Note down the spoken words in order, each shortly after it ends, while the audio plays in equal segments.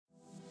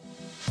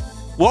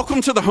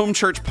Welcome to the Home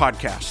Church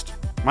Podcast.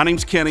 My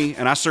name's Kenny,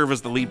 and I serve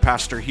as the lead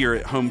pastor here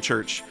at Home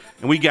Church,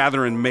 and we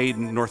gather in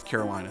Maiden, North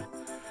Carolina.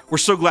 We're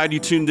so glad you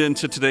tuned in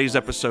to today's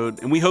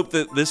episode, and we hope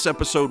that this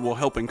episode will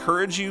help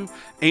encourage you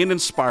and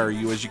inspire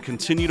you as you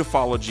continue to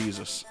follow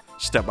Jesus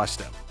step by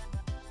step.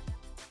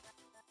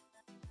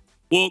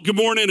 Well, good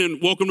morning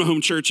and welcome to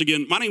Home Church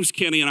again. My name's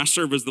Kenny, and I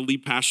serve as the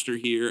lead pastor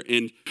here.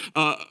 And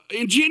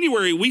in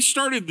January, we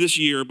started this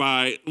year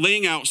by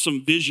laying out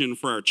some vision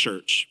for our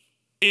church.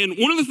 And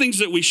one of the things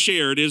that we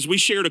shared is we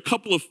shared a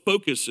couple of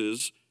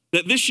focuses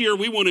that this year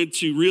we wanted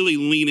to really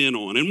lean in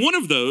on. And one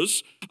of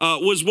those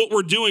was what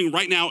we're doing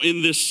right now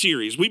in this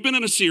series. We've been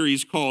in a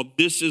series called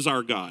This Is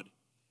Our God.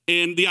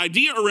 And the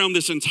idea around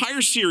this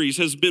entire series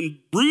has been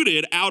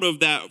rooted out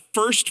of that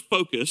first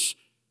focus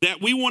that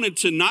we wanted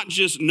to not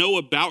just know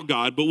about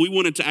God, but we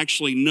wanted to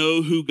actually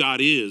know who God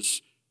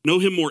is, know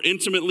him more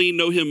intimately,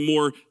 know him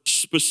more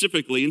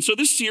specifically. And so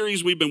this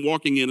series we've been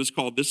walking in is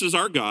called This Is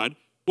Our God,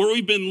 where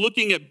we've been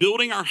looking at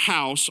building our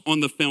house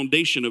on the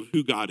foundation of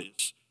who God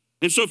is.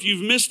 And so if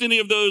you've missed any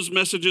of those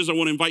messages, I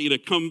want to invite you to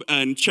come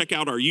and check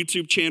out our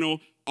YouTube channel.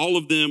 All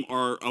of them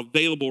are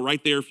available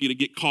right there for you to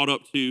get caught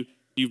up to if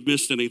you've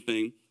missed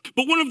anything.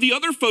 But one of the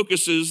other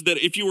focuses that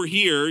if you were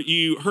here,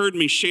 you heard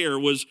me share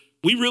was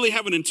we really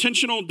have an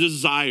intentional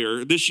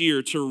desire this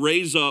year to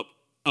raise up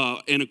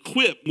and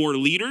equip more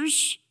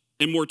leaders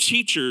and more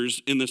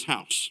teachers in this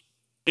house.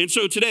 And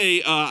so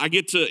today, I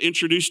get to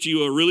introduce to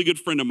you a really good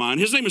friend of mine.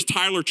 His name is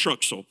Tyler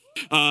Truxell.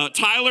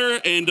 Tyler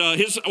and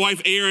his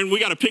wife, Erin,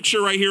 we got a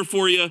picture right here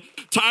for you.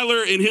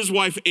 Tyler and his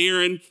wife,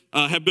 Erin,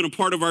 have been a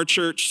part of our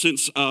church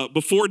since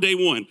before day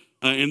one.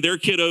 And their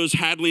kiddos,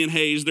 Hadley and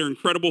Hayes, they're an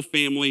incredible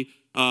family.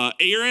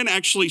 Erin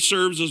actually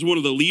serves as one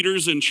of the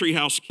leaders in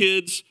Treehouse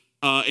Kids.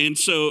 And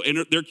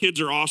their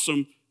kids are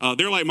awesome.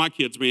 They're like my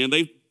kids, man.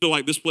 They feel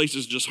like this place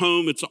is just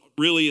home. It's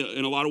really,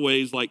 in a lot of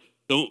ways,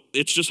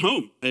 it's just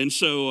home. And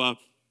so,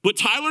 but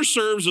Tyler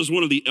serves as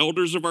one of the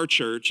elders of our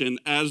church.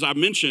 And as I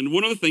mentioned,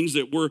 one of the things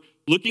that we're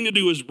looking to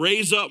do is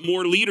raise up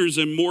more leaders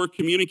and more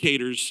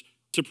communicators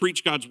to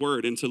preach God's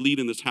word and to lead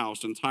in this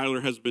house. And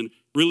Tyler has been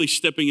really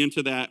stepping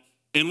into that.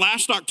 And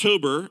last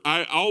October,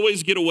 I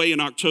always get away in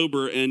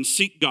October and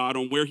seek God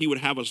on where he would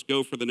have us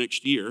go for the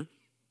next year.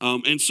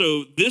 And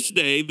so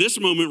this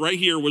moment right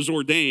here was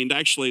ordained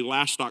actually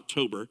last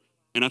October.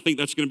 And I think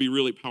that's going to be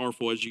really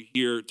powerful as you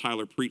hear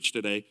Tyler preach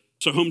today.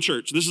 So Home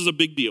Church, this is a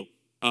big deal.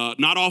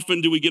 Not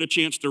often do we get a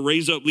chance to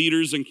raise up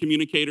leaders and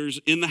communicators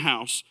in the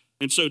house.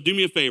 And so do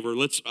me a favor.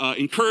 Let's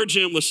encourage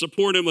him. Let's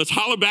support him. Let's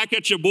holler back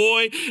at your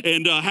boy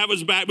and have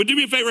his back. But do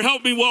me a favor.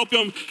 Help me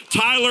welcome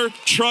Tyler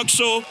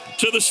Truxell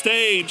to the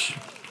stage.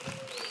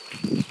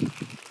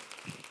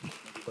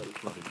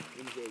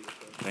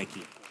 Thank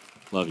you.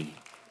 Love you.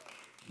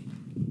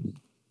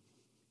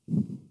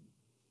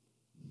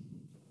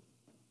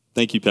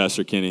 Thank you,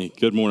 Pastor Kenny.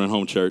 Good morning,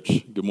 Home Church.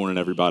 Good morning,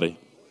 everybody.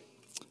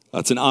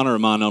 It's an honor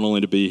of mine not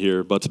only to be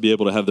here, but to be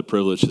able to have the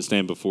privilege to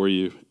stand before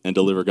you and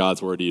deliver God's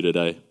word to you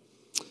today.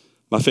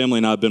 My family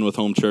and I have been with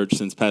Home Church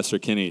since Pastor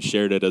Kenny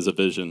shared it as a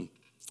vision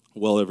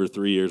well over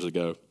 3 years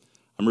ago.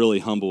 I'm really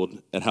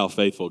humbled at how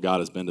faithful God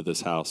has been to this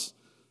house.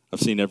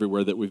 I've seen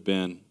everywhere that we've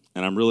been,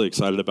 and I'm really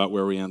excited about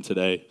where we are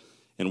today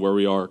and where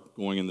we are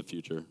going in the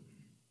future.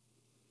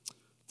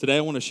 Today,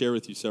 I want to share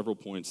with you several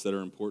points that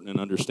are important in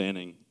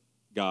understanding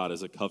God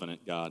as a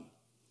covenant God.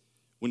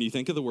 When you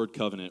think of the word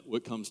covenant,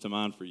 what comes to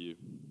mind for you?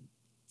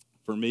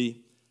 For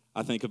me,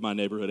 I think of my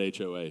neighborhood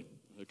HOA,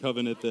 a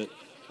covenant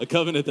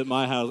that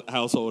my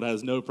household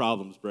has no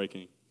problems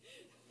breaking.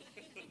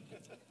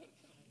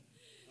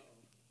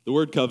 The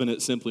word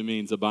covenant simply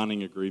means a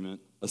binding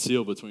agreement, a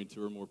seal between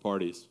two or more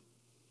parties.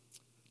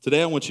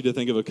 Today, I want you to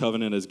think of a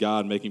covenant as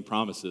God making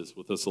promises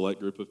with a select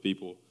group of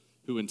people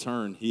who, in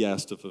turn, he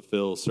asks to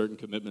fulfill certain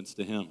commitments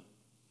to him.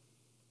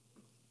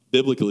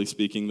 Biblically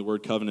speaking, the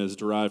word covenant is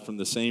derived from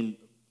the same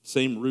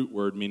root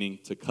word meaning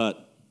to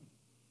cut.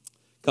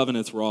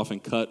 Covenants were often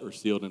cut or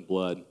sealed in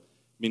blood,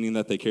 meaning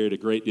that they carried a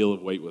great deal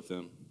of weight with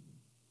them.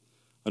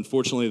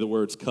 Unfortunately, the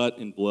words cut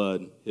in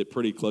blood hit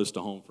pretty close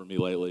to home for me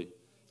lately,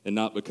 and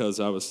not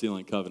because I was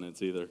sealing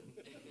covenants either.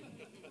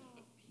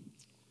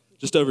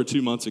 Just over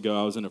 2 months ago,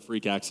 I was in a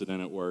freak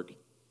accident at work.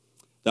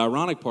 The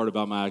ironic part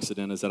about my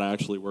accident is that I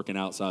actually work in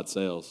outside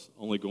sales,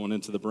 only going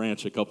into the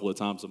branch a couple of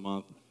times a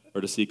month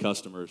or to see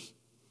customers.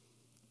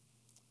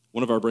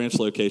 One of our branch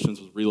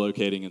locations was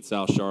relocating in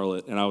South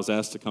Charlotte, and I was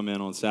asked to come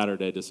in on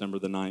Saturday, December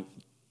the 9th.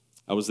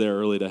 I was there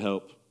early to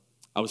help.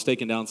 I was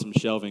taking down some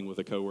shelving with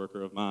a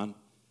coworker of mine.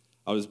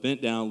 I was bent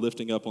down,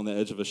 lifting up on the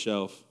edge of a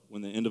shelf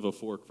when the end of a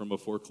fork from a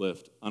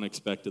forklift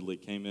unexpectedly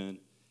came in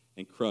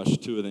and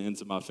crushed two of the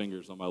ends of my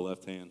fingers on my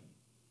left hand.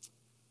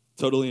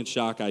 Totally in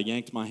shock, I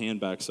yanked my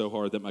hand back so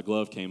hard that my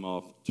glove came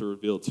off to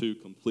reveal two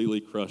completely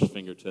crushed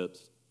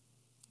fingertips.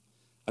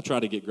 I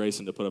tried to get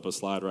Grayson to put up a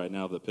slide right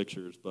now of the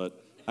pictures,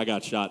 but I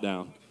got shot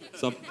down.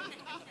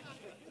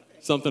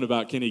 Something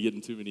about Kenny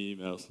getting too many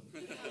emails.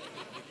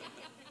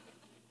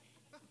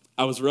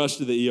 I was rushed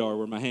to the ER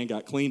where my hand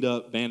got cleaned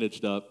up,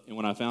 bandaged up, and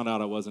when I found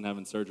out I wasn't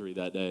having surgery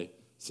that day,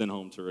 sent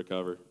home to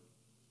recover.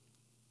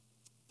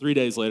 3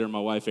 days later, my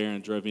wife,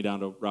 Erin, drove me down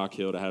to Rock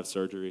Hill to have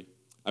surgery.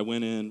 I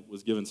went in,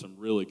 was given some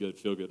really good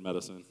feel-good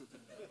medicine.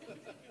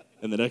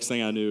 And the next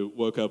thing I knew,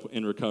 woke up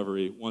in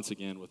recovery once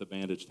again with a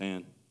bandaged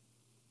hand.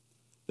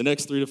 The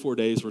next 3 to 4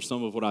 days were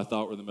some of what I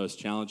thought were the most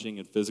challenging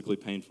and physically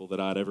painful that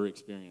I'd ever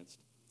experienced.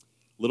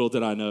 Little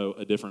did I know,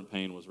 a different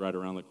pain was right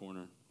around the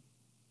corner.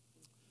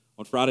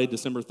 On Friday,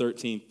 December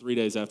 13th, 3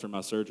 days after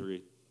my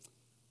surgery,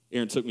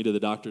 Erin took me to the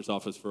doctor's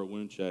office for a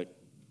wound check.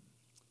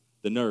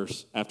 The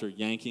nurse, after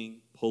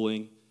yanking,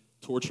 pulling,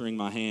 torturing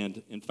my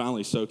hand, and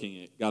finally soaking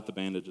it, got the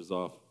bandages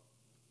off.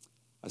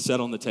 I sat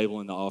on the table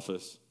in the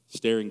office,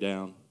 staring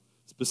down,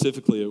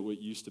 specifically at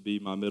what used to be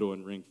my middle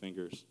and ring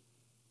fingers,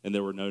 and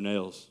there were no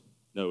nails,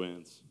 no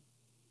ends.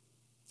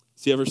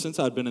 See, ever since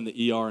I'd been in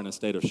the ER in a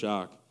state of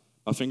shock,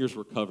 my fingers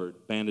were covered,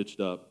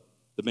 bandaged up,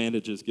 the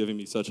bandages giving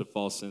me such a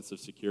false sense of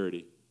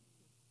security.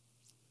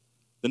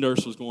 The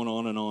nurse was going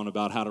on and on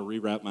about how to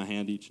rewrap my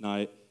hand each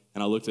night,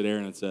 and I looked at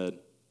Erin and said,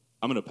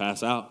 I'm going to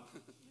pass out.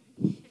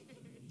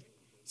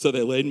 So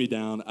they laid me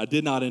down. I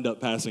did not end up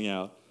passing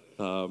out.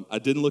 I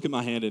didn't look at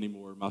my hand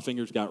anymore. My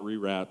fingers got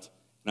rewrapped,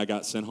 and I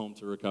got sent home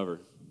to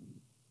recover.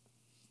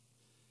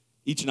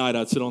 Each night,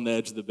 I'd sit on the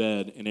edge of the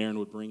bed, and Erin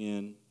would bring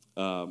in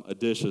a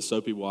dish of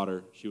soapy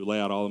water. She would lay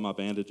out all of my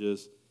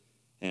bandages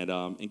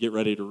and get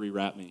ready to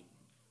rewrap me.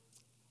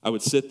 I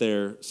would sit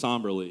there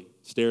somberly,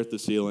 stare at the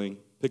ceiling,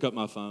 pick up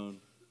my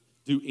phone,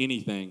 do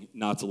anything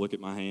not to look at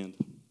my hand.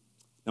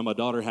 Now, my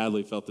daughter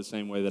Hadley felt the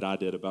same way that I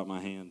did about my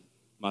hand.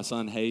 My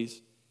son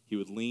Hayes, he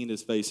would lean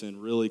his face in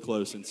really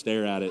close and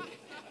stare at it,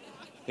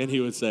 and he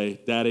would say,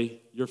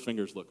 Daddy, your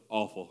fingers look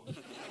awful.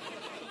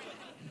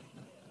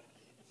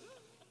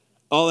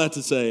 All that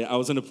to say, I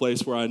was in a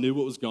place where I knew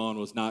what was gone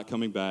was not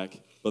coming back,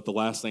 but the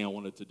last thing I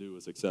wanted to do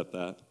was accept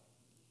that.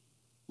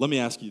 Let me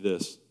ask you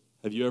this.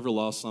 Have you ever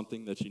lost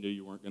something that you knew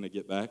you weren't going to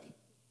get back?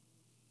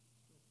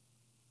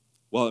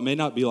 While it may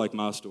not be like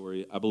my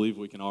story, I believe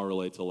we can all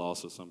relate to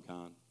loss of some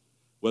kind,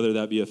 whether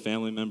that be a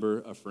family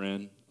member, a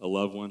friend, a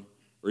loved one,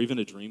 or even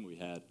a dream we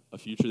had, a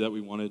future that we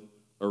wanted,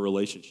 or a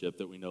relationship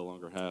that we no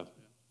longer have.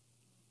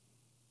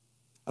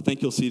 I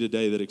think you'll see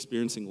today that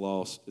experiencing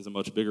loss is a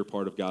much bigger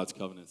part of God's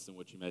covenants than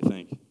what you may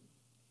think.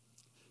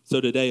 So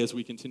today, as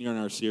we continue on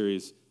our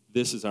series,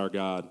 This is Our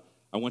God,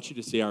 I want you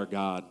to see our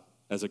God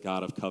as a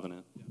God of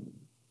covenant.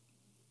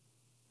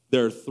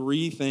 There are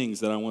 3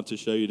 things that I want to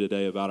show you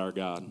today about our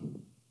God.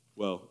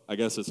 Well, I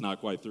guess it's not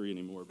quite 3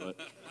 anymore, but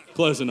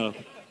close enough.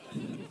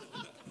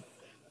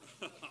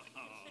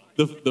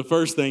 The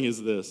first thing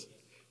is this.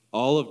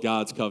 All of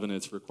God's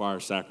covenants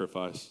require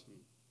sacrifice.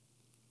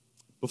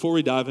 Before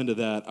we dive into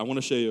that, I want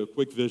to show you a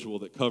quick visual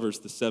that covers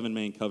the 7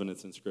 main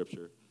covenants in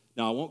Scripture.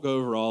 Now, I won't go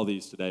over all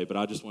these today, but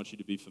I just want you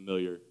to be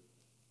familiar.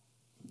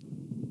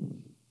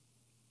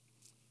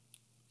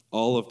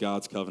 All of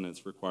God's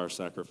covenants require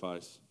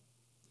sacrifice.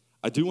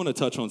 I do want to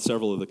touch on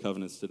several of the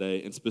covenants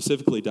today and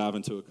specifically dive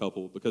into a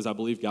couple because I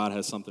believe God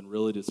has something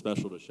really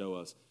special to show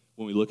us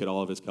when we look at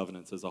all of his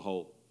covenants as a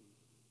whole.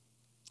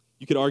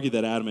 You could argue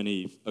that Adam and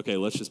Eve, okay,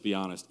 let's just be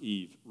honest,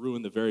 Eve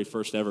ruined the very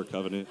first ever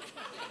covenant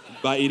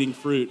by eating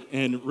fruit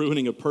and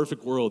ruining a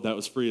perfect world that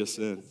was free of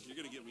sin. You're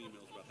going to get me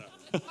emails about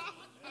that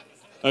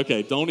one.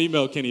 Okay, don't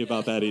email Kenny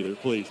about that either,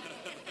 please.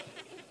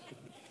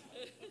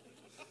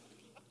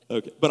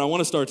 Okay, but I want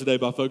to start today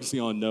by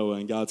focusing on Noah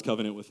and God's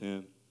covenant with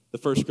him. The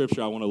first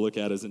scripture I want to look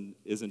at is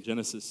in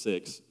Genesis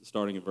 6,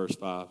 starting in verse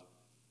 5.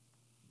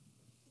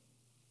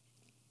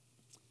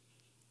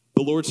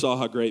 The Lord saw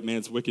how great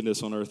man's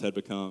wickedness on earth had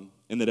become,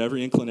 and that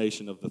every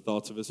inclination of the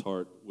thoughts of his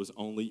heart was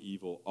only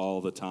evil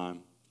all the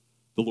time.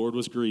 The Lord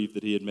was grieved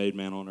that he had made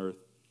man on earth,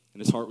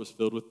 and his heart was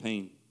filled with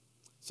pain.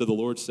 So the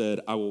Lord said,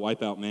 I will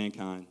wipe out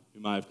mankind,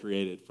 whom I have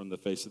created from the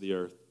face of the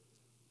earth,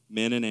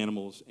 men and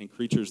animals and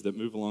creatures that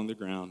move along the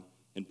ground,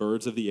 and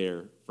birds of the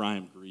air, for I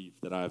am grieved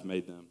that I have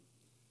made them.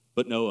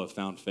 But Noah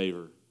found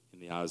favor in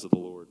the eyes of the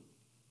Lord.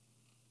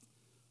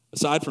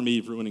 Aside from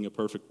Eve ruining a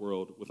perfect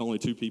world with only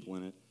 2 people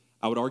in it,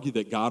 I would argue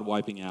that God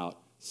wiping out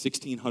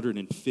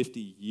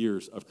 1,650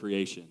 years of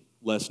creation,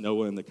 less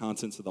Noah and the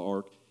contents of the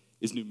ark,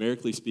 is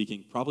numerically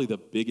speaking probably the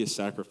biggest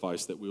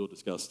sacrifice that we will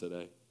discuss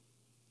today.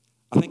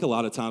 I think a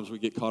lot of times we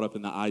get caught up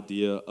in the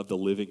idea of the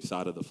living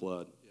side of the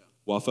flood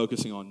while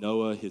focusing on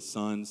Noah, his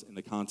sons, and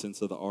the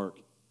contents of the ark.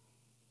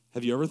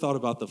 Have you ever thought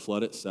about the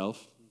flood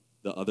itself,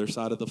 the other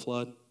side of the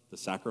flood, the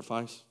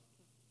sacrifice?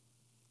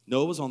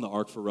 Noah was on the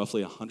ark for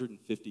roughly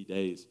 150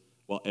 days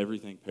while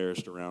everything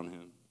perished around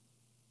him.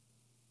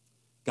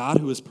 God,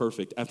 who is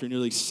perfect, after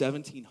nearly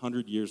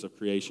 1,700 years of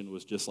creation,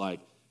 was just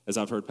like, as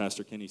I've heard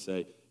Pastor Kenny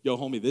say, yo,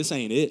 homie, this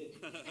ain't it.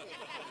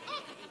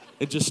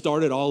 It just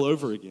started all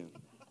over again.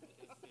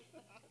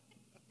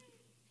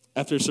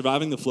 After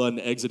surviving the flood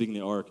and exiting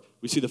the ark,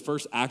 we see the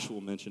first actual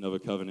mention of a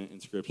covenant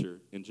in Scripture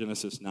in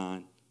Genesis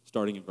 9,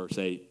 starting in verse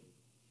 8.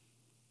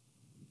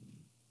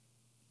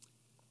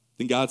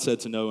 Then God said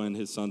to Noah and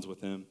his sons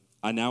with him,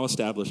 I now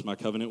establish my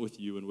covenant with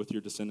you and with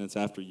your descendants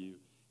after you,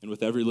 and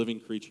with every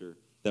living creature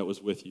that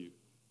was with you,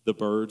 the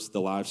birds,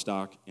 the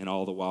livestock, and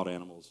all the wild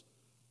animals,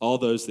 all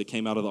those that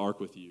came out of the ark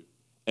with you,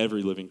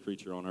 every living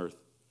creature on earth.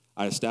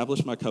 I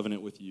establish my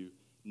covenant with you.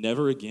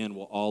 Never again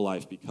will all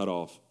life be cut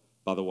off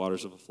by the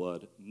waters of a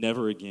flood.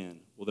 Never again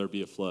will there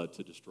be a flood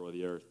to destroy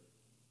the earth.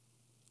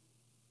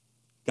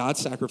 God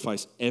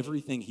sacrificed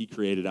everything he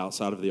created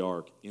outside of the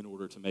ark in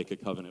order to make a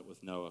covenant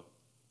with Noah.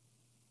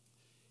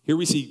 Here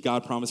we see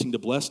God promising to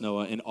bless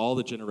Noah and all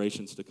the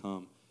generations to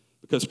come,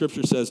 because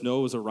Scripture says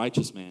Noah was a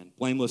righteous man,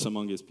 blameless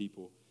among his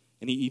people,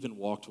 and he even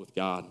walked with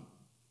God.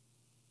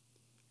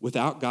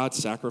 Without God's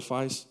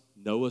sacrifice,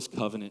 Noah's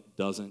covenant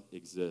doesn't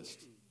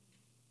exist.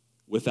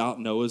 Without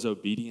Noah's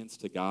obedience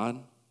to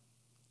God,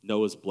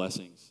 Noah's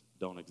blessings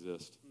don't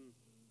exist.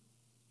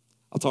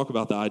 I'll talk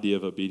about the idea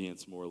of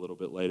obedience more a little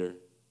bit later.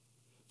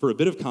 For a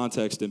bit of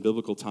context in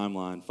biblical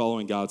timeline,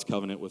 following God's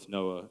covenant with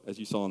Noah, as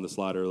you saw on the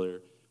slide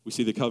earlier, we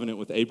see the covenant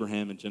with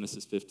Abraham in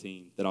Genesis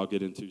 15 that I'll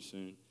get into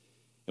soon.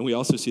 And we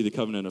also see the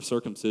covenant of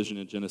circumcision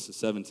in Genesis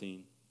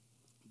 17.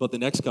 But the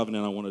next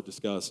covenant I want to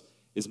discuss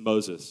is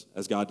Moses,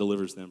 as God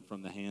delivers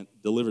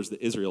the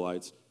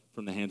Israelites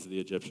from the hands of the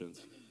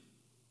Egyptians.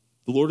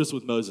 The Lord is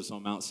with Moses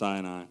on Mount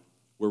Sinai,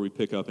 where we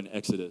pick up in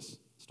Exodus,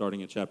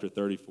 starting in chapter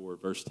 34,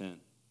 verse 10.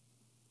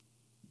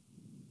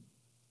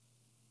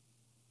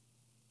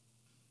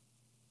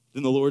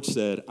 Then the Lord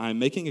said, I am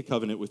making a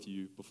covenant with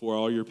you before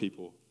all your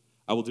people.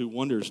 I will do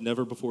wonders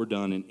never before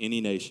done in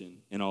any nation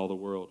in all the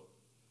world.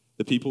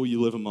 The people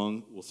you live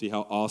among will see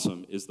how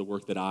awesome is the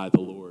work that I, the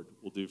Lord,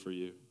 will do for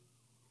you.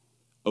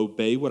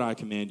 Obey what I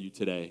command you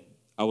today.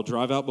 I will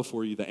drive out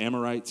before you the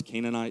Amorites,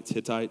 Canaanites,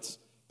 Hittites,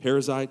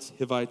 Perizzites,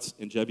 Hivites,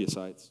 and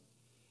Jebusites.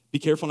 Be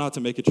careful not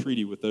to make a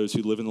treaty with those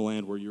who live in the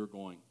land where you are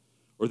going,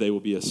 or they will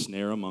be a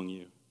snare among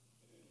you.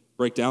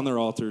 Break down their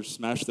altars,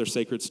 smash their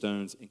sacred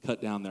stones, and cut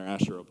down their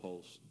Asherah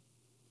poles.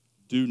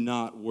 Do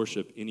not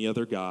worship any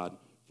other god,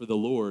 for the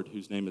Lord,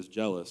 whose name is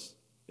jealous,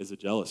 is a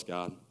jealous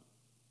God.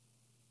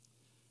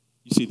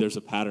 You see, there's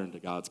a pattern to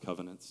God's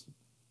covenants.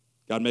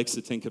 God makes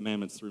the 10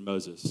 Commandments through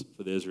Moses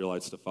for the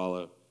Israelites to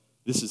follow.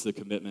 This is the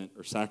commitment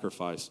or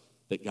sacrifice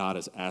that God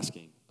is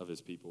asking of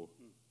his people.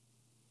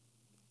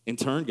 In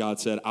turn, God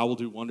said, I will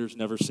do wonders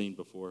never seen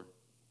before.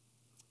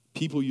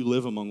 People you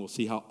live among will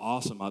see how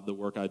awesome the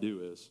work I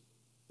do is.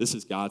 This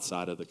is God's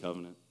side of the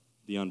covenant,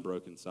 the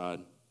unbroken side.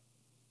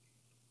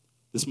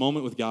 This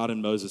moment with God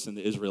and Moses and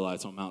the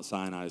Israelites on Mount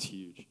Sinai is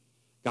huge.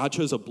 God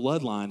chose a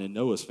bloodline in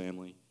Noah's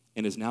family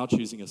and is now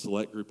choosing a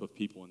select group of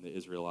people in the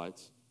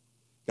Israelites.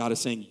 God is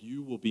saying,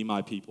 you will be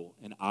my people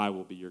and I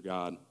will be your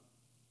God.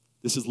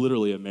 This is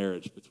literally a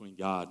marriage between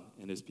God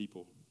and his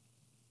people.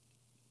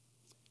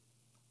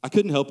 I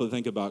couldn't help but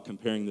think about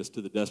comparing this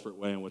to the desperate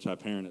way in which I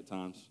parent at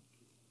times.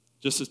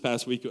 Just this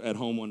past week at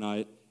home one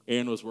night,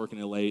 Aaron was working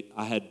late.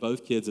 I had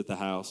both kids at the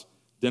house.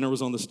 Dinner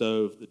was on the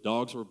stove. The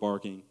dogs were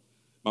barking.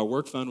 My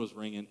work phone was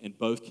ringing, and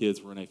both kids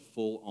were in a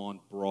full-on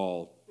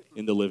brawl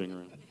in the living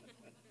room.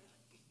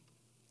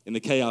 In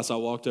the chaos, I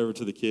walked over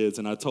to the kids,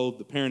 and I told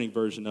the parenting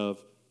version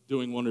of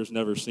doing wonders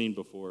never seen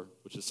before,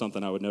 which is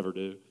something I would never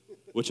do,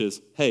 which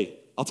is, hey,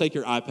 I'll take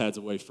your iPads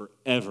away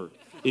forever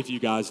if you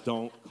guys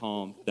don't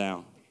calm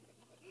down.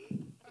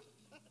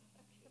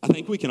 I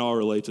think we can all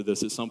relate to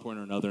this at some point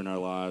or another in our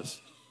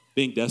lives,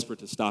 being desperate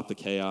to stop the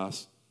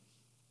chaos,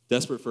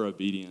 desperate for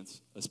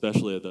obedience,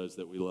 especially of those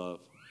that we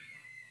love.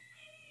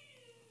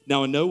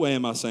 Now, in no way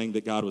am I saying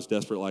that God was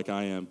desperate like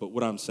I am, but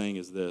what I'm saying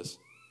is this.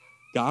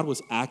 God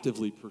was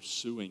actively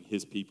pursuing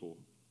his people,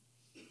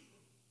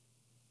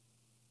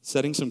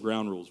 setting some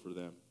ground rules for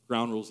them,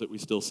 ground rules that we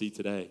still see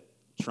today,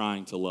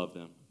 trying to love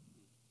them.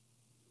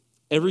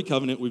 Every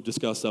covenant we've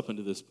discussed up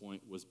until this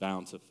point was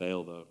bound to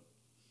fail, though.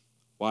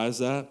 Why is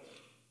that?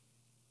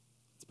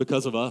 It's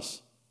because of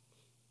us.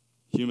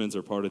 Humans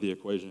are part of the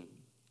equation.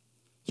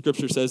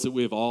 Scripture says that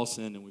we have all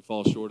sinned and we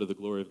fall short of the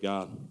glory of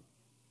God.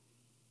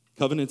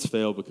 Covenants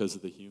fail because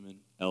of the human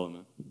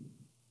element.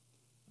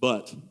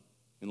 But,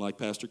 and like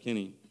Pastor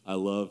Kenny, I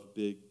love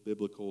big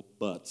biblical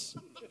buts.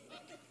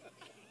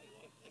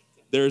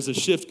 There is a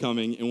shift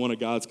coming in one of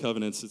God's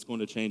covenants that's going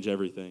to change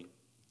everything.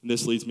 And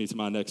this leads me to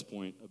my next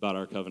point about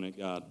our covenant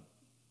God.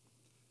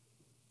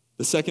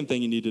 The second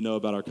thing you need to know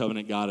about our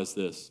covenant God is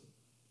this.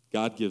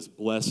 God gives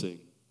blessing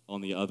on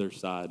the other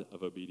side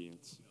of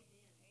obedience.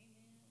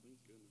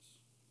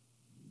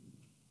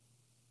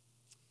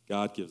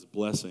 God gives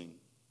blessing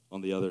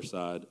on the other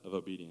side of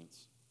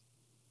obedience.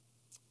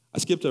 I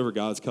skipped over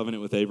God's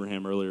covenant with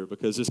Abraham earlier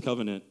because this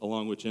covenant,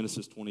 along with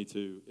Genesis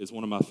 22, is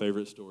one of my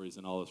favorite stories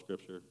in all of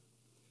Scripture.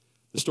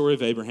 The story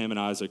of Abraham and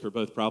Isaac are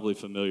both probably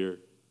familiar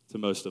to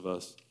most of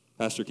us.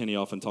 Pastor Kenny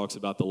often talks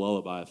about the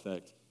lullaby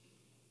effect,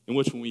 in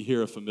which when we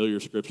hear a familiar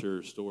Scripture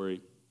or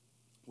story,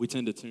 we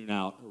tend to tune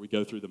out or we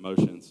go through the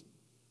motions,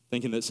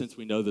 thinking that since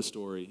we know the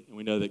story and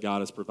we know that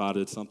God has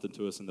provided something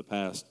to us in the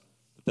past,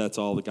 that that's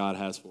all that God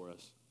has for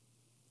us.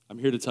 I'm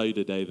here to tell you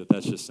today that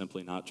that's just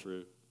simply not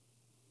true.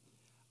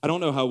 I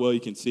don't know how well you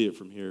can see it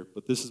from here,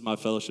 but this is my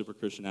Fellowship of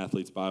Christian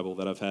Athletes Bible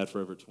that I've had for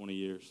over 20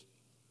 years.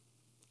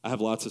 I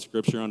have lots of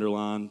scripture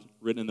underlined,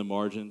 written in the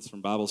margins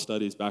from Bible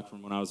studies back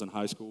from when I was in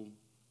high school.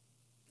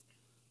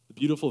 The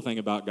beautiful thing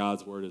about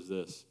God's Word is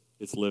this.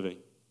 It's living.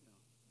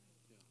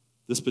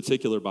 This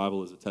particular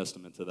Bible is a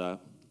testament to that.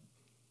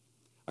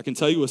 I can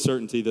tell you with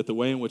certainty that the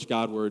way in which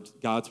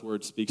God's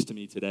word speaks to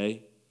me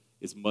today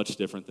is much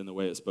different than the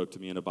way it spoke to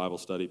me in a Bible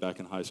study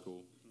back in high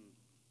school.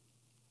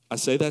 I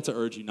say that to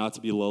urge you not to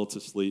be lulled to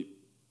sleep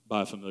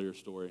by a familiar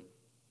story,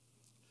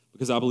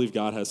 because I believe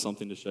God has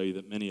something to show you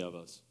that many of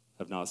us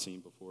have not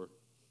seen before.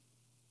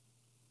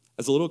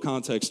 As a little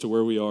context to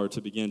where we are to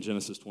begin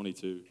Genesis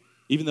 22,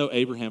 even though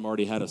Abraham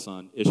already had a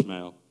son,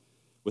 Ishmael,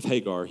 with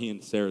Hagar, he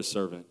and Sarah's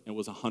servant, and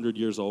was 100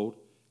 years old,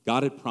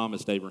 God had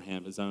promised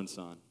Abraham his own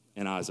son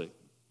and Isaac.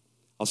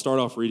 I'll start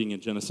off reading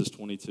in Genesis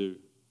 22,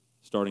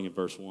 starting in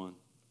verse 1.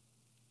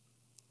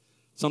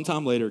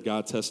 Sometime later,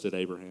 God tested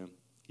Abraham.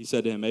 He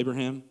said to him,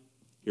 "Abraham,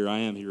 here I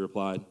am," he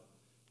replied.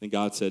 Then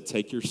God said,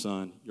 "Take your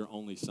son, your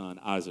only son,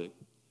 Isaac,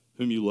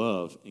 whom you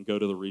love, and go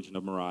to the region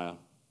of Moriah.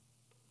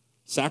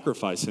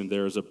 Sacrifice him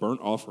there as a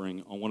burnt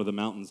offering on one of the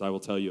mountains I will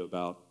tell you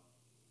about."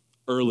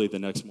 Early the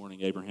next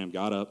morning, Abraham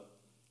got up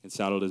and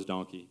saddled his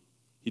donkey.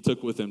 He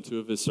took with him 2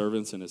 of his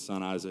servants and his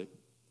son Isaac.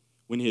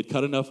 When he had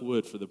cut enough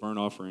wood for the burnt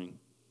offering,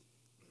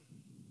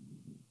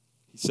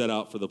 he set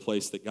out for the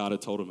place that God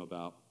had told him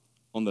about.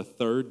 On the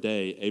 3rd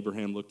day,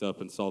 Abraham looked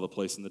up and saw the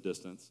place in the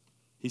distance.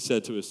 He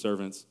said to his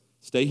servants,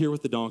 "Stay here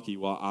with the donkey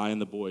while I and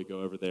the boy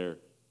go over there.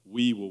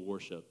 We will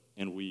worship,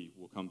 and we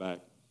will come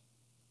back."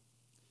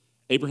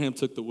 Abraham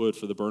took the wood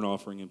for the burnt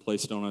offering and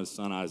placed it on his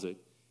son Isaac,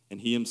 and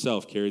he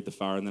himself carried the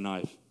fire and the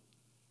knife.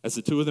 As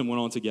the 2 of them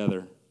went on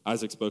together,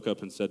 Isaac spoke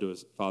up and said to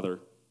his father,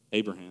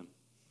 Abraham,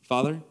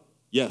 "Father?"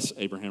 "Yes,"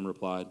 Abraham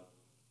replied.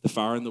 "The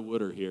fire and the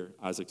wood are here,"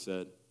 Isaac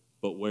said,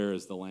 "but where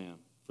is the lamb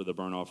for the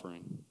burnt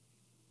offering?"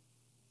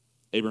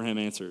 Abraham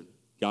answered,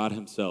 "God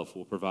himself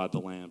will provide the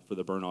lamb for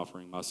the burnt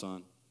offering, my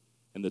son."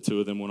 And the 2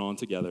 of them went on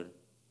together.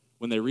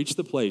 When they reached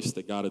the place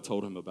that God had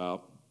told him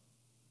about,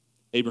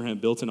 Abraham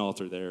built an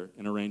altar there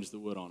and arranged the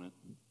wood on it.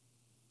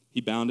 He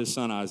bound his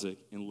son Isaac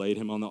and laid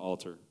him on the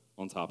altar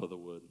on top of the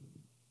wood.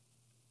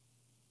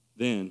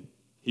 Then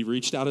he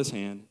reached out his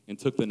hand and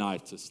took the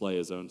knife to slay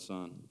his own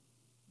son.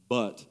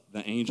 But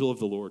the angel of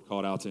the Lord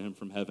called out to him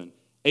from heaven,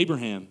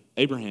 "Abraham,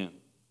 Abraham."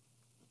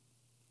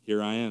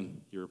 "Here I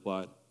am," he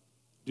replied.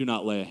 "Do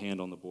not lay a hand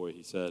on the boy,"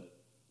 he said.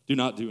 "Do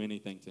not do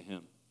anything to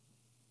him.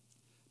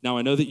 Now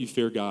I know that you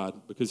fear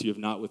God because you have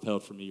not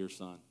withheld from me your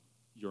son,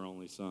 your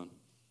only son."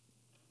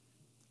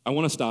 I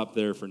want to stop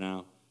there for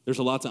now. There's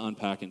a lot to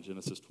unpack in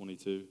Genesis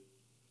 22.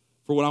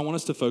 For what I want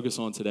us to focus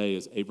on today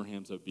is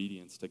Abraham's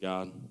obedience to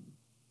God.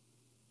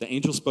 The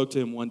angel spoke to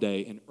him one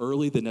day, and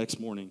early the next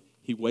morning,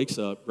 he wakes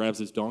up, grabs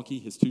his donkey,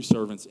 his 2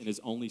 servants, and his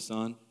only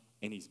son,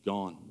 and he's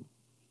gone.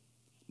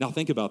 Now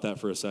think about that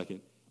for a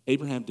second.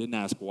 Abraham didn't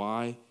ask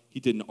why. He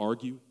didn't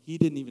argue. He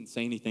didn't even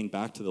say anything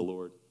back to the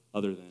Lord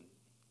other than,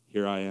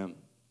 "Here I am."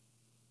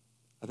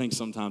 I think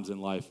sometimes in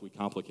life we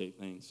complicate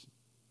things.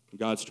 When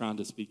God's trying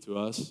to speak to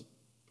us,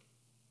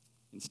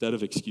 instead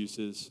of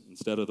excuses,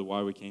 instead of the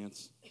why we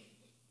can'ts,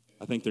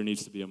 I think there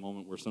needs to be a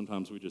moment where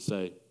sometimes we just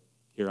say,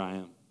 "Here I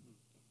am."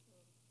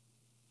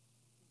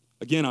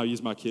 Again, I'll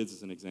use my kids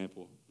as an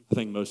example. I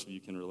think most of you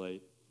can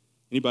relate.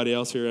 Anybody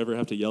else here ever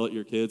have to yell at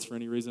your kids for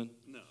any reason?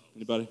 No.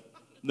 Anybody?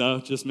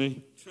 No, just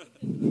me?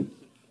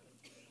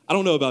 I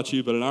don't know about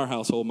you, but in our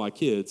household, my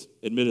kids,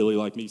 admittedly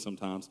like me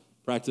sometimes,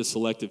 practice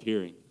selective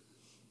hearing.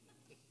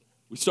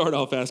 We start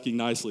off asking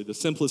nicely, the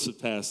simplest of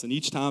tasks, and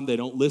each time they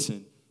don't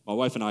listen, my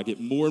wife and I get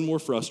more and more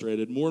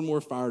frustrated, more and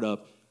more fired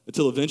up,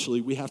 until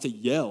eventually we have to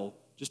yell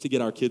just to get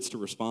our kids to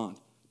respond,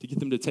 to get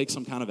them to take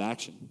some kind of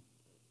action.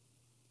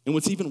 And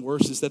what's even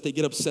worse is that they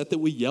get upset that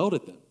we yelled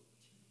at them.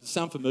 Does it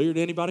sound familiar to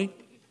anybody?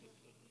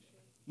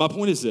 My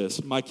point is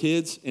this: my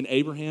kids and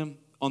Abraham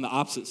on the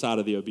opposite side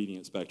of the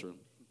obedience spectrum.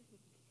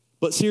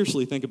 But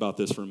seriously, think about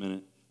this for a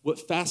minute. What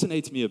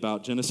fascinates me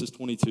about Genesis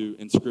 22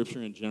 and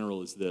Scripture in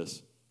general is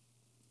this.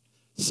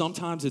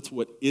 Sometimes it's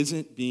what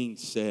isn't being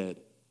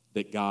said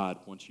that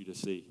God wants you to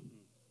see.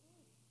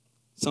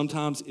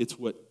 Sometimes it's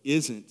what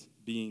isn't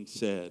being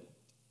said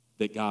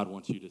that God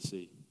wants you to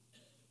see.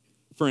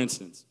 For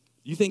instance,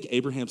 do you think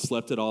Abraham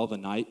slept at all the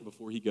night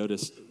before he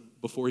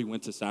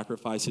went to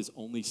sacrifice his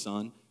only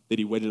son that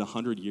he waited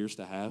 100 years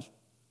to have?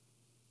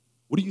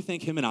 What do you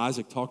think him and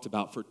Isaac talked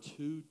about for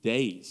 2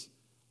 days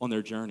on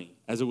their journey,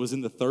 as it was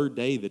in the 3rd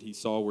day that he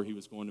saw where he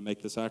was going to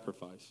make the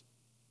sacrifice?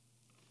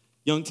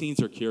 Young teens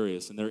are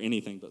curious, and they're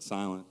anything but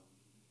silent.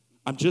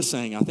 I'm just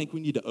saying, I think we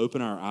need to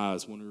open our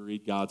eyes when we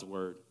read God's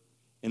word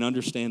and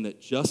understand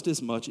that just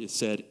as much is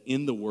said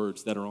in the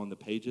words that are on the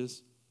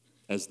pages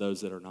as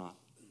those that are not.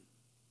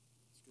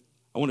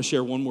 I want to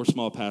share one more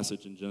small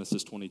passage in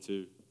Genesis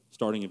 22,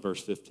 starting in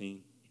verse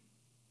 15.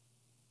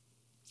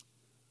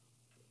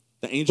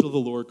 The angel of the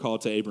Lord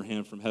called to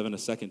Abraham from heaven a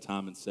second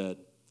time and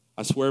said,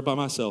 "I swear by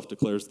myself,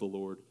 declares the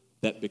Lord,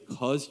 that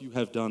because you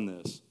have done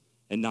this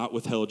and not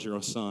withheld your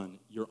son,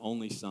 your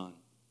only son,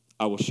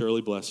 I will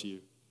surely bless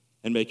you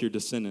and make your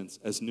descendants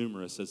as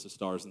numerous as the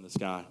stars in the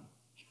sky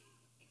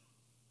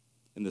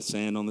and the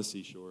sand on the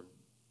seashore.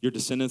 Your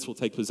descendants will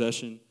take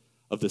possession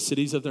of the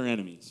cities of their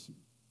enemies.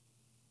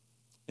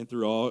 And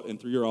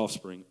through your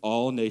offspring,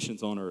 all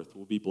nations on earth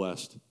will be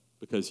blessed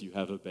because you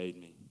have obeyed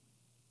me."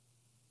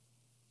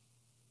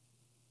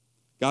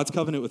 God's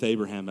covenant with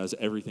Abraham has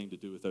everything to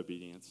do with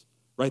obedience.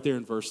 Right there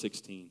in verse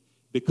 16,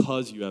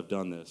 because you have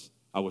done this,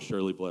 I will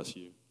surely bless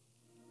you.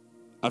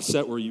 I've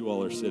sat where you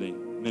all are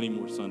sitting many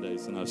more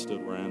Sundays than I've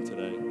stood where I am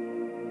today.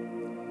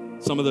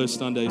 Some of those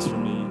Sundays for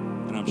me,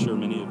 and I'm sure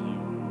many of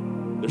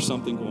you, there's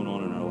something going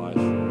on in our life.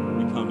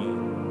 We come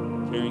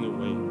in carrying a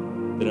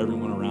weight that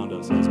everyone around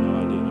us has no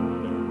idea that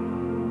we're bearing.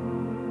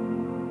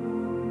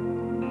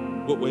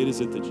 What weight is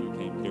it that you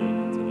came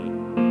carrying in today?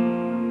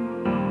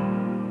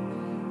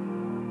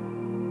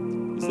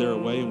 Is there a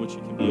way in which you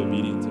can be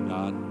obedient to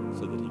God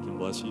so that he can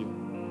bless you,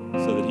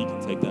 so that he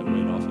can take that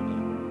weight off of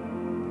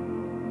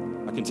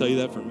you? I can tell you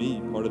that for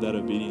me, part of that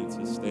obedience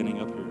is standing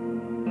up here.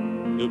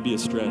 It would be a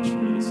stretch for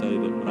me to say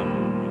that what I'm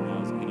doing right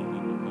now is anything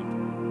but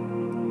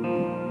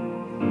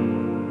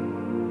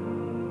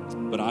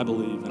comfortable. But I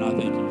believe, and I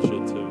think you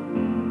should too,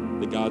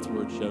 that God's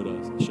word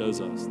shows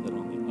us that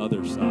on the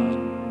other side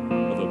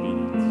of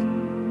obedience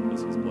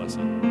is his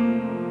blessing.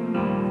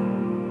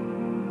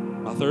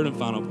 My third and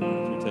final point,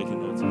 if you're taking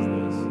notes, is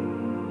this.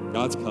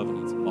 God's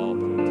covenants all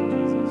point to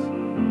Jesus.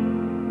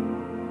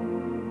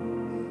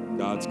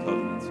 God's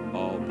covenants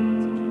all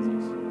point to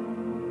Jesus.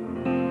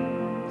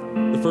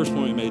 The first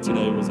point we made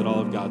today was that all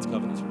of God's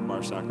covenants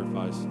require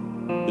sacrifice.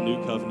 The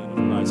new covenant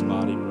of Christ's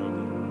body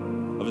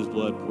broken, of his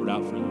blood poured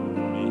out for you and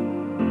for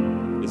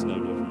me, is no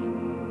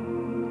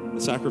different.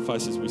 The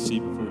sacrifices we see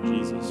before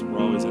Jesus were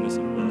always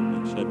innocent blood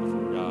being shed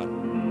before God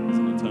as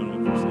an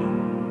atonement for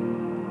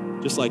sin.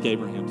 Just like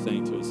Abraham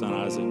saying to his son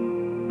Isaac,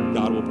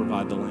 God will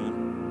provide the lamb.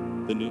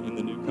 In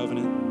the new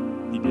covenant,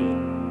 he did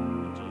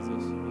in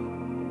Jesus.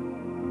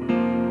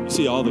 You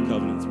see all the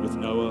covenants with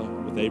Noah,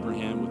 with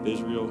Abraham, with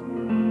Israel,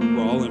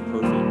 were all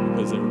imperfect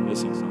because they were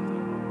missing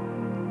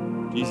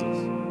something. Jesus.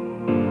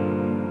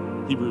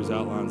 Hebrews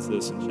outlines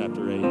this in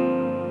chapter 8,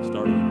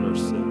 starting in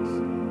verse 6.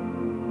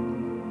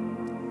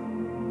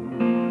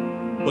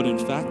 But in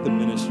fact, the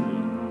ministry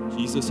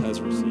Jesus has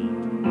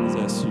received is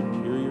as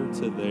superior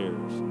to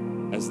theirs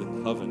as the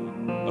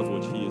covenant of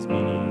which he is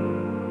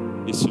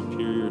mediator is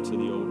superior to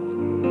the old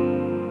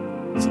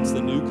one, since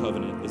the new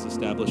covenant is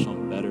established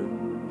on better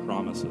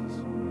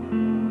promises.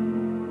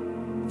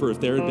 For if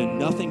there had been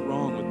nothing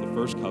wrong with the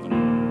first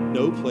covenant,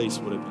 no place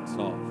would have been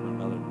sought for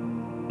another.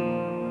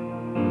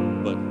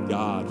 But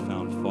God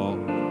found fault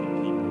with the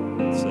people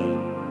and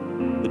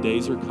said, the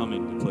days are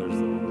coming, declares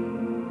the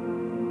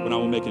Lord, when I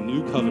will make a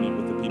new covenant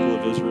with the people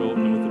of Israel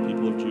and with the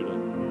people of Judah.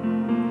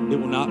 It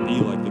will not be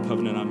like the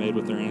covenant I made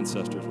with their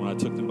ancestors when I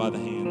took them by the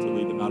hand to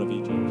lead them out of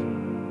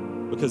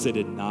Egypt, because they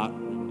did not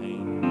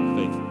remain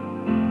faithful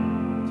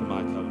to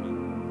my covenant.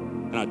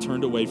 And I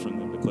turned away from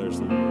them, declares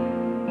the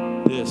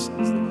Lord. This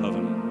is the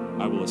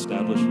covenant I will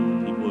establish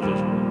with the people of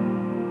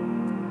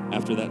Israel.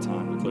 After that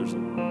time, declares the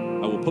Lord,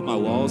 I will put my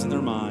laws in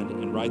their mind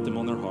and write them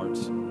on their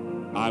hearts.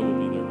 I will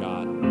be their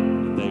God,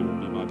 and they will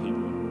be my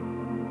people.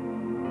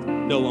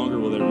 No longer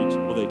will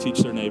they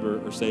teach their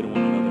neighbor or say to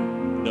one another,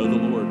 know the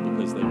Lord,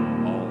 because they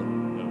will all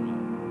know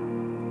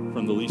me,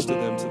 from the least of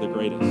them to the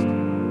greatest.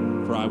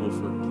 For I will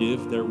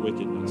forgive their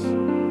wickedness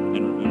and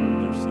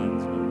remember their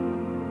sins no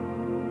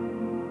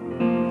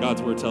more.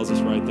 God's word tells us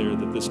right there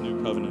that this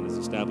new covenant is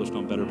established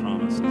on better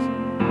promises.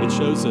 It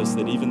shows us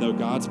that even though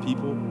God's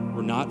people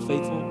were not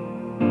faithful,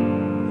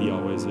 he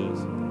always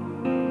is.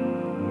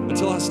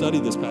 Until I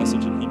studied this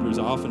passage in Hebrews,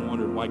 I often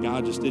wondered why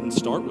God just didn't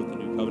start with the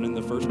new covenant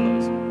in the first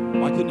place.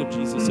 Why couldn't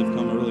Jesus have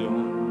come early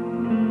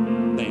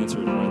on? The answer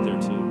is right there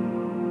too.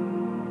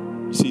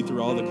 You see,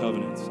 through all the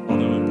covenants,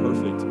 although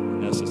imperfect, were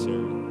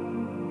necessary,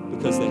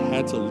 because they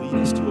had to lead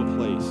us to a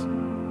place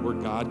where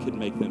God could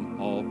make them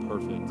all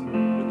perfect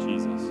with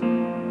Jesus.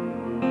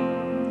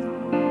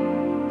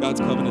 God's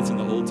covenants in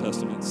the Old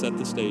Testament set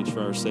the stage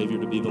for our Savior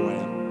to be the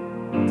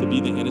Lamb, to be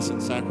the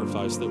innocent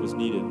sacrifice that was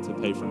needed to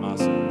pay for my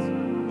sins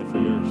and for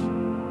yours.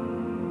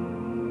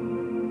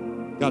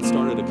 God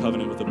started a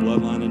covenant with a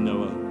bloodline in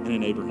Noah and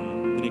in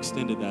Abraham, and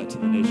extended that to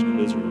the nation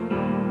of Israel.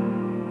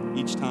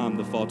 Each time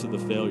the fault of the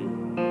failure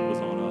was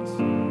on us.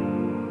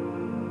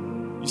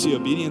 You see,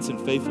 obedience and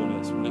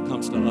faithfulness when it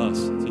comes to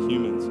us, to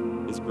humans,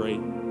 is great,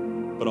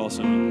 but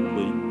also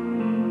incomplete.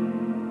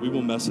 We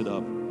will mess it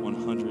up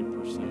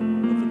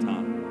 100% of the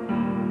time.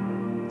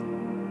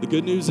 The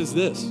good news is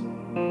this.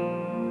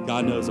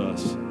 God knows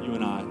us, you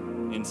and I,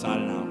 inside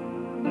and out,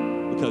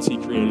 because he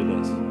created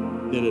us,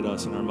 knitted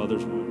us in our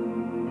mother's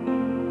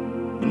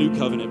womb. The new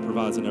covenant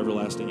provides an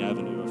everlasting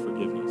avenue of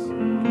forgiveness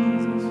in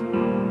Jesus.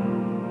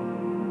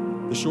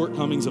 The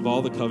shortcomings of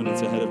all the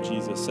covenants ahead of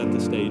Jesus set the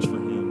stage for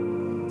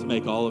him to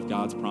make all of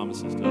God's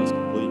promises to us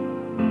complete.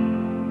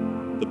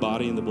 The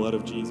body and the blood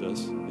of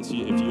Jesus, if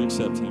you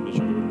accept him as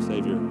your Lord and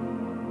Savior,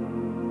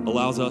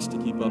 allows us to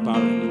keep up our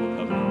end of the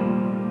covenant.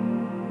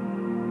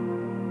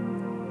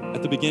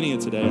 At the beginning of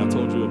today, I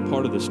told you a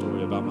part of the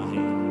story about my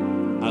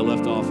hand. I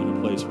left off in a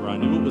place where I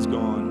knew it was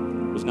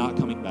gone, was not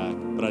coming back,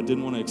 but I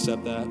didn't want to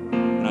accept that,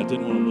 and I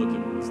didn't want to look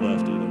at what was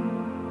left either.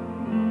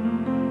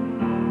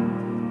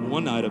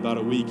 One night, about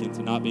a week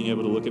into not being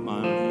able to look at my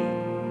own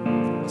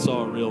hand, I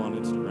saw a reel on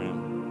Instagram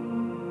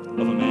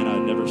of a man I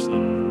had never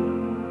seen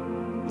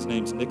before. His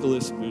name's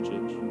Nicholas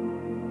Vujic.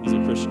 He's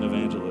a Christian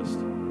evangelist.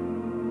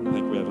 I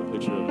think we have a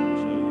picture of him to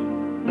show you.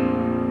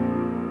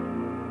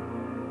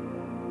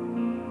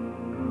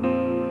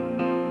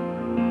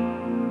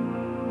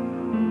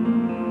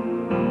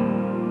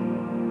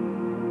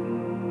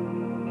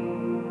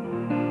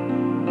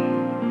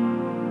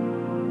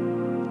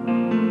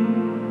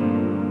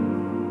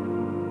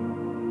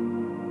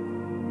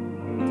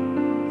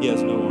 He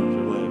has no arms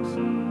or legs.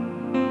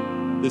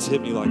 This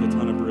hit me like a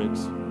ton of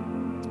bricks.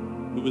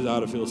 Who was I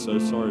to feel so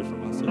sorry for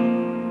myself?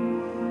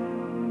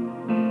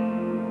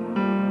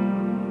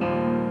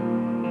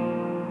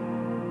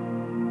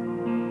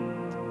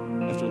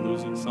 After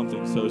losing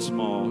something so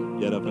small,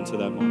 yet up until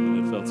that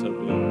moment, it felt so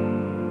big.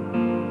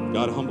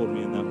 God humbled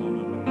me in that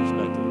moment with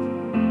perspective.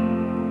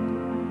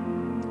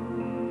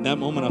 In that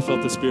moment, I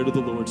felt the Spirit of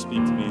the Lord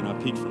speak to me, and I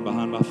peeked from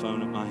behind my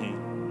phone at my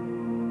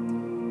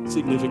hand,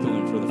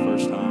 significantly for the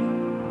first time.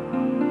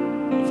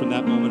 And from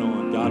that moment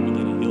on, God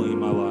began a healing in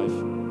my life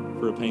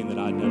for a pain that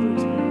I'd never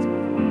experienced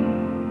before.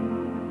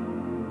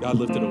 God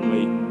lifted a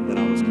weight that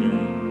I was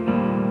carrying,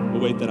 a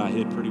weight that I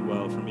hid pretty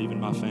well from even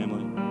my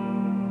family.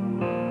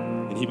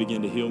 And He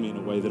began to heal me in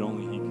a way that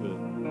only He could.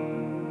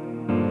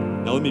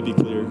 Now let me be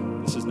clear,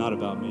 this is not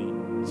about me.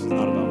 This is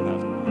not about what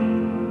happened to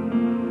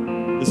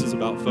me. This is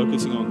about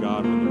focusing on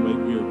God when the weight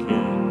we are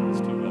carrying is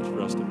too much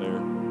for us to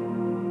bear.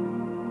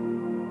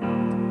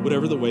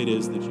 Whatever the weight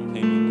is that you came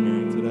in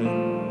carrying today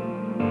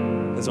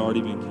has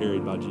already been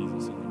carried by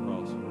Jesus on the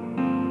cross.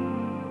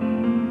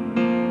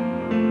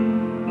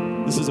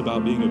 This is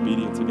about being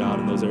obedient to God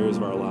in those areas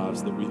of our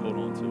lives that we hold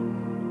on to,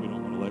 that we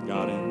don't want to let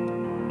God in.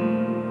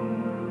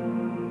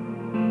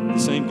 The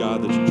same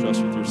God that you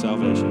trust with your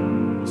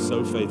salvation was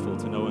so faithful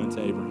to Noah and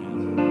to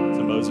Abraham,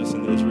 to Moses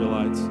and the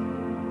Israelites,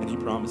 and He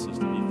promises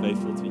to be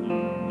faithful to you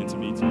and to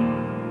me too.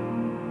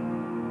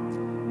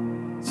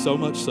 So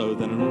much so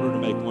that in order to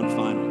make one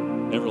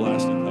final,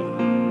 everlasting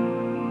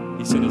covenant,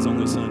 He sent His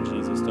only Son,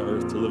 Jesus, to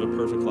earth to live a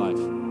perfect life,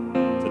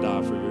 to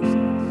die for your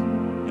sins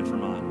and for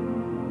mine.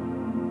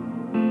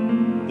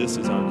 This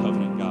is our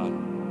covenant God.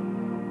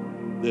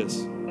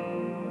 This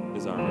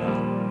is our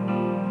God.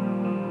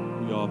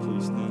 Will you all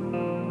please stand?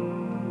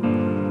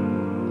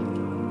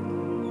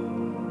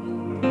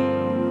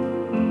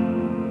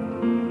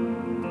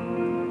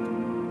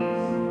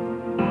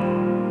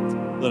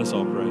 Let us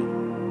all pray.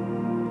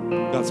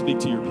 God, speak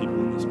to your people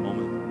in this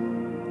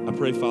moment. I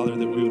pray, Father,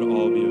 that we would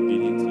all be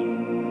obedient to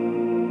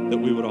you, that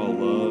we would all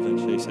love and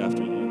chase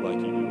after you like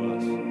you do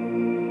us.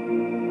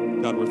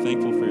 God, we're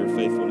thankful for your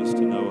faithfulness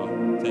to Noah,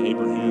 to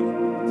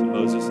Abraham, to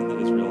Moses and the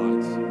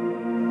Israelites,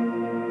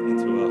 and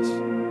to us.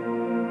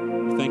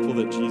 We're thankful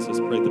that Jesus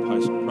paid the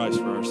price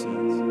for our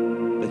sins,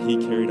 that He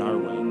carried our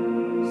weight,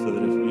 so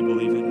that if we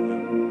believe in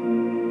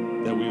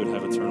Him, that we would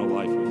have eternal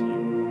life with you.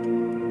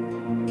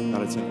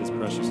 God, it's in His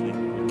precious name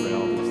that we pray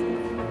all these things.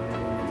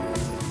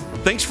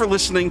 Thanks for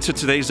listening to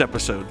today's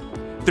episode.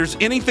 If there's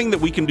anything that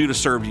we can do to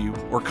serve you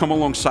or come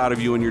alongside of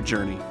you in your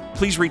journey,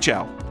 please reach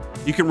out.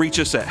 You can reach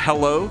us at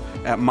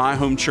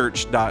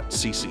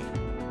hello@myhomechurch.cc.